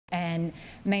and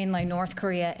mainly North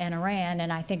Korea and Iran.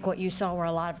 And I think what you saw were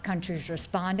a lot of countries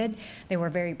responded. They were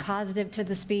very positive to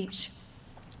the speech.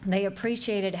 They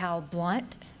appreciated how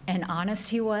blunt and honest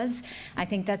he was. I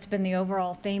think that's been the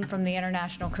overall theme from the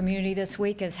international community this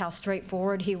week, is how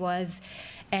straightforward he was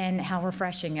and how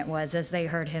refreshing it was as they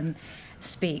heard him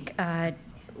speak.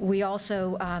 We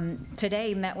also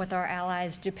today met with our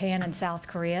allies, Japan and South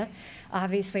Korea.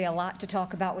 Obviously a lot to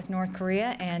talk about with North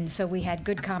Korea, and so we had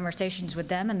good conversations with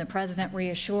them, and the President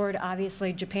reassured,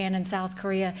 obviously, Japan and South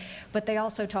Korea, but they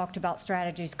also talked about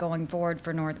strategies going forward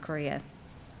for North Korea.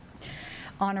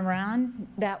 On Iran,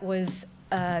 that was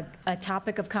a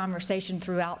topic of conversation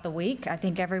throughout the week. I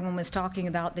think everyone was talking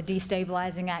about the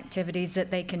destabilizing activities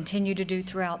that they continue to do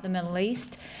throughout the Middle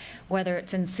East, whether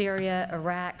it's in Syria,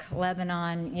 Iraq,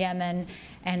 Lebanon, Yemen,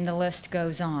 and the list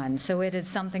goes on. So it is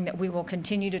something that we will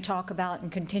continue to talk about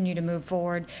and continue to move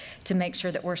forward to make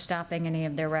sure that we're stopping any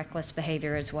of their reckless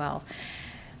behavior as well.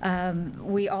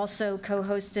 We also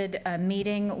co-hosted a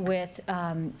meeting with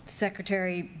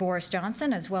Secretary Boris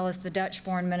Johnson as well as the Dutch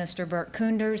Foreign Minister Bert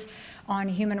Koenders on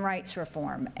human rights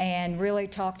reform, and really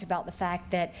talked about the fact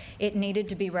that it needed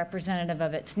to be representative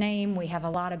of its name. We have a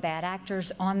lot of bad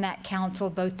actors on that council.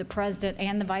 Both the President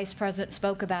and the Vice President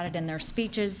spoke about it in their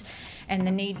speeches, and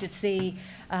the need to see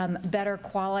better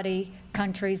quality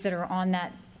countries that are on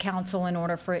that Council in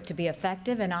order for it to be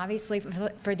effective, and obviously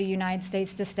for the United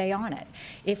States to stay on it.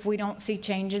 If we don't see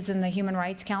changes in the Human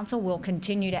Rights Council, we'll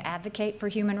continue to advocate for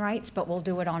human rights, but we'll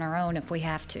do it on our own if we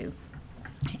have to.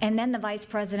 And then the Vice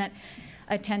President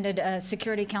attended a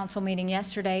Security Council meeting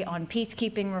yesterday on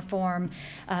peacekeeping reform.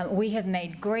 We have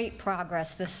made great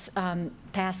progress this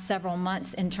past several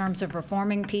months in terms of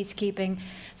reforming peacekeeping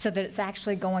so that it's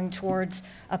actually going towards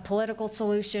a political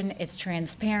solution. It's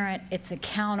transparent, it's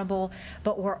accountable,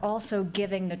 but we're also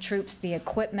giving the troops the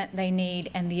equipment they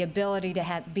need and the ability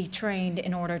to be trained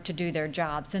in order to do their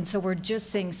jobs. And so we're just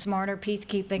seeing smarter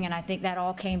peacekeeping, and I think that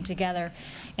all came together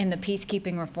in the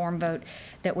peacekeeping reform vote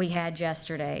that we had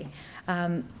yesterday.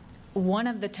 One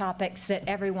of the topics that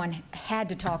everyone had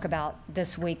to talk about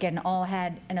this week and all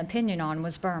had an opinion on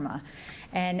was Burma.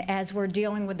 And as we're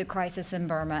dealing with the crisis in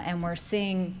Burma and we're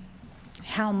seeing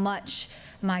how much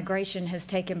migration has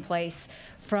taken place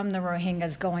from the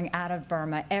Rohingyas going out of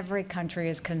Burma, every country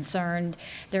is concerned.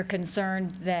 They're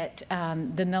concerned that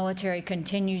the military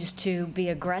continues to be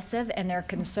aggressive, and they're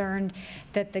concerned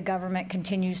that the government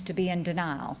continues to be in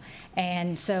denial.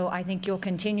 And so I think you'll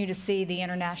continue to see the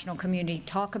international community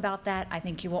talk about that. I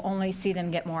think you will only see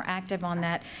them get more active on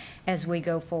that as we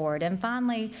go forward. And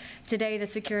finally, today the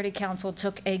Security Council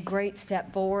took a great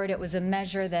step forward. It was a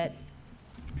measure that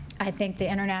I think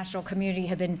the international community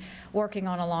had been working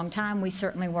on a long time. We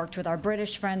certainly worked with our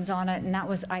British friends on it, and that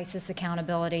was ISIS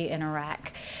accountability in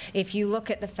Iraq. If you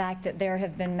look at the fact that there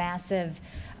have been massive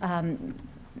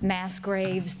mass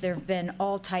graves, there have been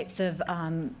all types of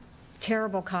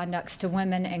terrible conducts to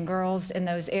women and girls in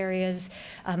those areas,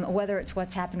 whether it's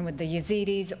what's happened with the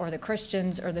Yazidis or the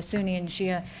Christians or the Sunni and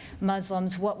Shia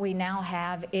Muslims, what we now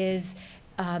have is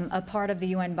a part of the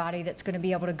UN body that's going to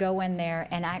be able to go in there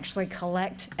and actually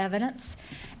collect evidence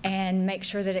and make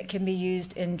sure that it can be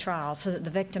used in trials so that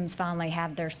the victims finally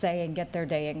have their say and get their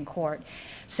day in court.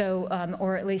 So,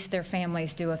 or at least their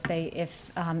families do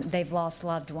if they've lost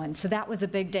loved ones. So that was a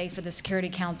big day for the Security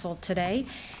Council today.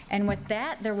 And with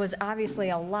that, there was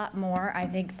obviously a lot more. I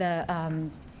think the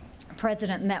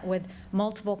President met with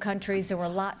multiple countries. There were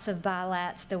lots of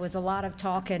bilats. There was a lot of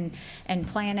talk and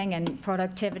planning and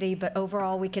productivity, but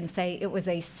overall we can say it was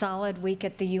a solid week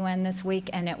at the UN this week,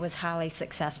 and it was highly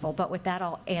successful. But with that,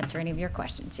 I'll answer any of your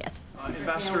questions. Yes.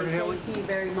 Ambassador Haley. Thank you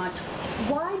very much.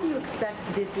 Why do you expect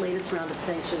this latest round of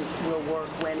sanctions will work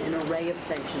when an array of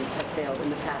sanctions have failed in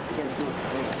the past against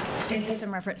North Korea? Is this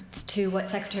in reference to what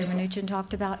Secretary Mnuchin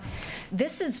talked about?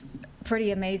 This is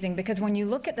pretty amazing because when you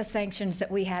look at the sanctions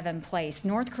that we have in place,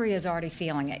 North Korea is already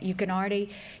feeling it. You can already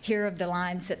hear of the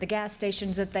lines at the gas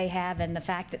stations that they have, and the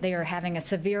fact that they are having a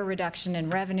severe reduction in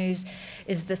revenues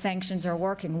is the sanctions are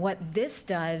working. What this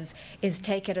does is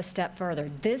take it a step further.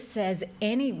 This says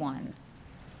anyone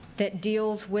that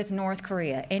deals with North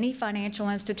Korea, any financial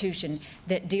institution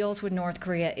that deals with North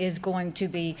Korea is going to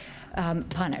be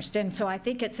punished. And so I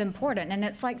think it's important, and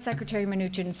it's like Secretary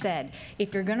Mnuchin said,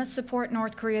 if you're going to support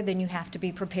North Korea, then you have to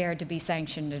be prepared to be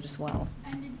sanctioned as well.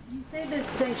 And you say that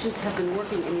sanctions have been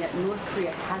working, and yet North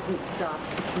Korea hasn't stopped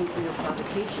its nuclear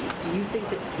provocations. Do you think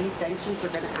that these sanctions are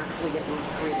going to actually get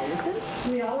North Korea to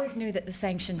listen? We always knew that the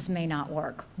sanctions may not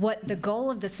work. What the goal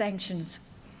of the sanctions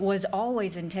was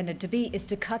always intended to be is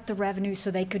to cut the revenue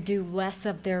so they could do less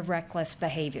of their reckless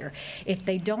behavior. If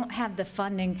they don't have the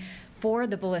funding for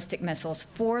the ballistic missiles,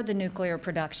 for the nuclear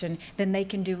production, then they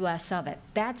can do less of it.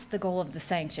 That's the goal of the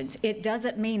sanctions. It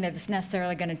doesn't mean that it's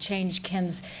necessarily going to change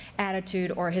Kim's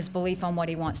attitude or his belief on what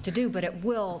he wants to do, but it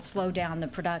will slow down the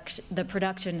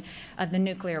production of the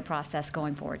nuclear process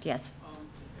going forward. Yes.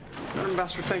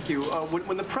 Ambassador, thank you.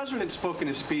 When the president spoke in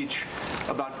his speech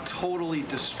about totally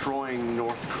destroying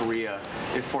North Korea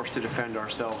if forced to defend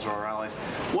ourselves or our allies,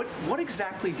 what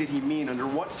exactly did he mean? Under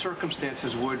what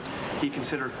circumstances would he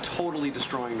consider totally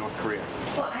destroying North Korea?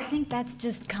 Well, I think that's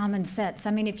just common sense.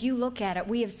 I mean, if you look at it,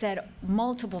 we have said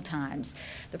multiple times,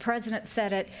 the president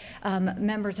said it,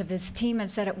 members of his team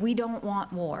have said it, we don't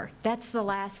want war. That's the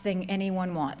last thing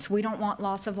anyone wants. We don't want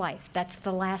loss of life. That's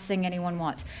the last thing anyone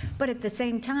wants. But at the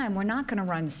same time, we're not going to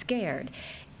run scared.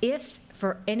 If,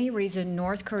 for any reason,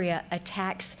 North Korea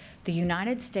attacks the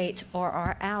United States or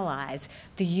our allies,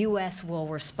 the U.S. will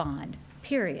respond,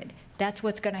 period. That's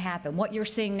what's going to happen. What you're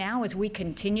seeing now is we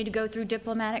continue to go through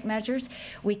diplomatic measures.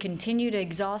 We continue to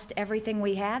exhaust everything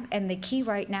we have, and the key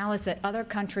right now is that other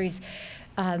countries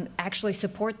actually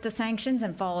support the sanctions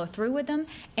and follow through with them,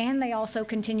 and they also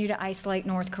continue to isolate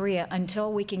North Korea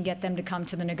until we can get them to come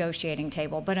to the negotiating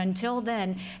table. But until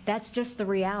then, that's just the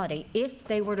reality. If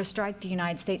they were to strike the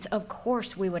United States, of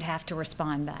course we would have to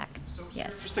respond back. So,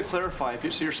 yes. Just to clarify,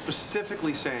 so you're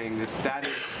specifically saying that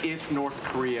is if North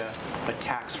Korea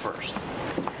attacks first?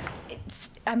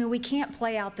 I mean, we can't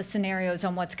play out the scenarios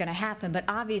on what's going to happen, but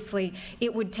obviously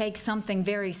it would take something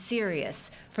very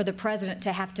serious for the president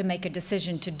to have to make a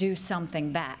decision to do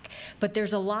something back. But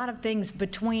there's a lot of things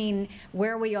between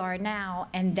where we are now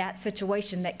and that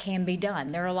situation that can be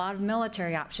done. There are a lot of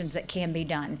military options that can be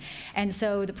done. And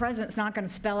so the president's not going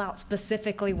to spell out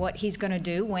specifically what he's going to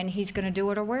do, when he's going to do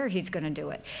it, or where he's going to do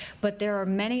it. But there are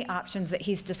many options that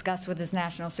he's discussed with his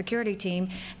national security team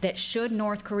that should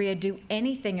North Korea do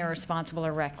anything irresponsible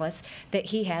or reckless, that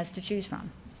he has to choose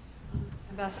from.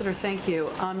 Ambassador, thank you.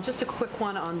 Just a quick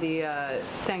one on the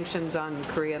sanctions on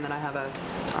Korea, and then I have a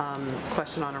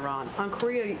question on Iran. On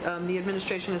Korea, the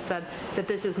administration has said that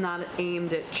this is not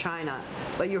aimed at China,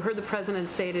 but you heard the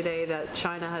president say today that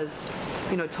China has,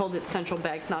 told its central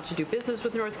bank not to do business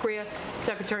with North Korea.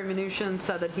 Secretary Mnuchin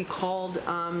said that he called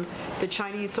the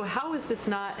Chinese. So how is this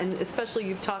not, and especially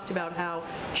you've talked about how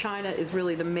China is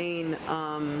really the main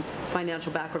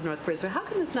financial backer of North Korea. So how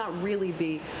can this not really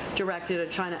be directed at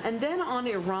China? And then on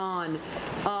Iran,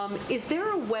 is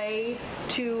there a way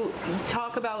to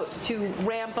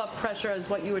ramp up pressure, as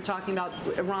what you were talking about,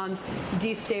 Iran's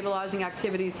destabilizing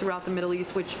activities throughout the Middle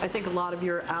East, which I think a lot of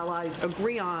your allies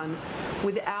agree on,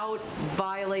 without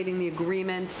violating the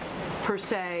agreement per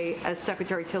se, as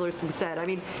Secretary Tillerson said? I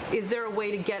mean, is there a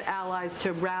way to get allies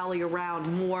to rally around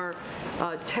more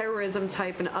terrorism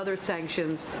type and other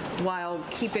sanctions while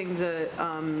keeping the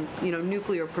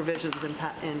nuclear provisions in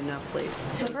place?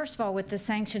 So first of all, with the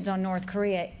sanctions on North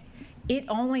Korea, it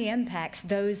only impacts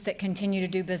those that continue to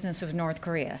do business with North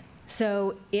Korea.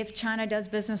 So if China does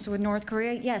business with North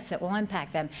Korea, yes, it will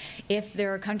impact them. If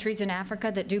there are countries in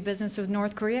Africa that do business with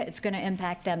North Korea, it's going to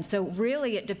impact them. So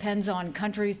really it depends on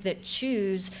countries that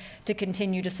choose to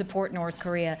continue to support North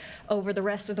Korea over the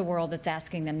rest of the world that's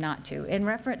asking them not to. In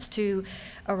reference to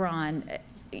Iran,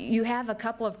 you have a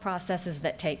couple of processes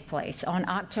that take place. On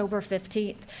October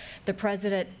 15th, the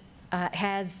president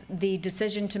has the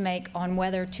decision to make on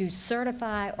whether to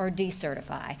certify or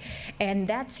decertify. And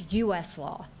that's U.S.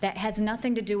 law. That has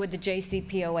nothing to do with the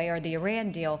JCPOA or the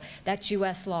Iran deal. That's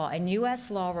U.S. law. And U.S.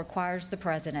 law requires the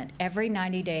president every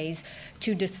 90 days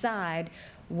to decide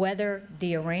whether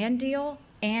the Iran deal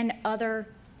and other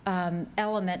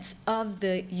elements of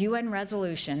the UN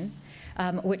resolution,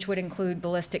 which would include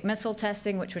ballistic missile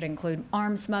testing, which would include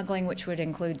arms smuggling, which would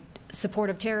include support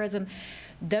of terrorism,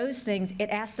 those things, it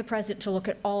asks the president to look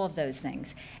at all of those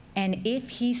things. And if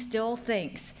he still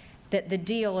thinks that the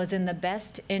deal is in the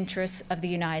best interests of the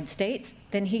United States,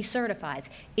 then he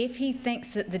certifies. If he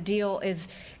thinks that the deal is,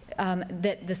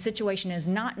 that the situation is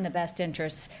not in the best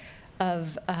interests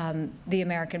of the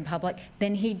American public,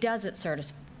 then he doesn't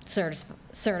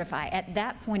certify. At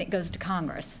that point, it goes to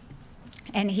Congress.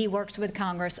 And he works with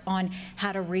Congress on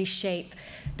how to reshape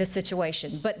the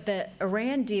situation. But the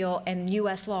Iran deal and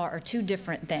U.S. law are two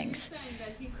different things. You're saying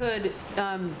that he could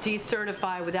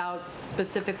decertify without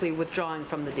specifically withdrawing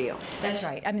from the deal. That's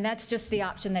right. I mean, that's just the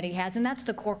option that he has, and that's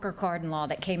the Corker-Cardin law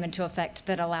that came into effect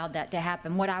that allowed that to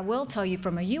happen. What I will tell you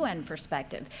from a UN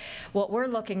perspective, what we're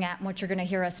looking at and what you're going to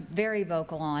hear us very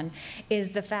vocal on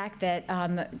is the fact that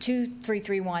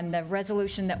 2331, the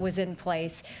resolution that was in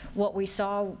place, what we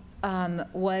saw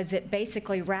was it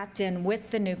basically wrapped in with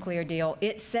the nuclear deal.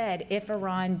 It said if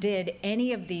Iran did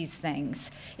any of these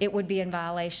things, it would be in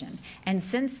violation. And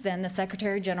since then, the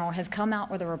Secretary General has come out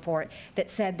with a report that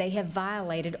said they have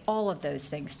violated all of those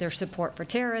things: their support for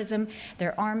terrorism,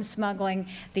 their arms smuggling,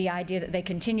 the idea that they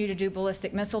continue to do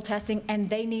ballistic missile testing, and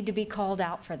they need to be called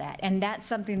out for that. And that's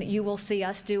something that you will see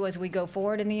us do as we go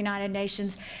forward in the United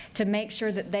Nations, to make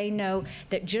sure that they know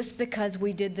that just because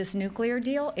we did this nuclear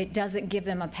deal, it doesn't give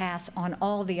them a pass on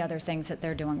all the other things that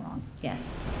they're doing wrong.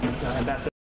 Yes. Ambassador